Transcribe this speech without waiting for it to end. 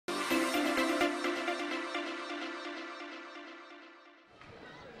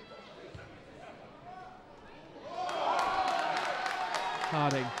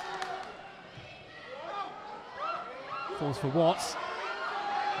Harding. Falls for Watts.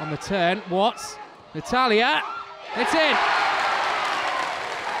 On the turn, Watts. Natalia. It's in!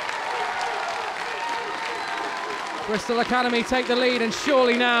 Bristol Academy take the lead, and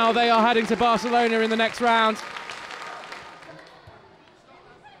surely now they are heading to Barcelona in the next round.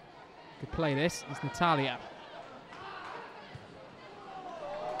 Good play this, it's Natalia.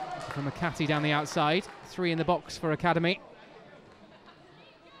 From McCarthy down the outside, 3 in the box for Academy.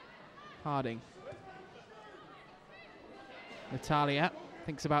 Harding. Natalia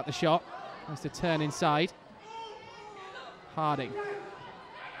thinks about the shot, wants to turn inside. Harding.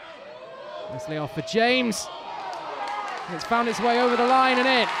 Nicely off for James. It's found its way over the line and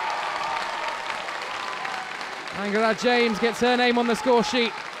in. Angharad James gets her name on the score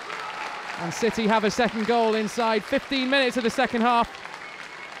sheet. And City have a second goal inside 15 minutes of the second half.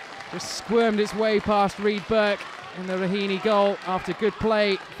 Just squirmed its way past Reed Burke in the Raheny goal after good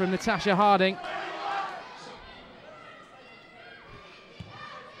play from Natasha Harding.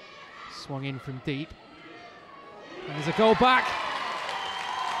 Swung in from deep. And there's a goal back.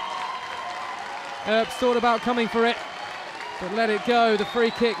 Earps thought about coming for it, but let it go. The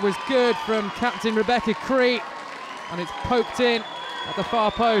free kick was good from captain Rebecca Cree, and it's poked in at the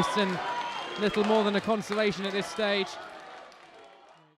far post, and little more than a consolation at this stage.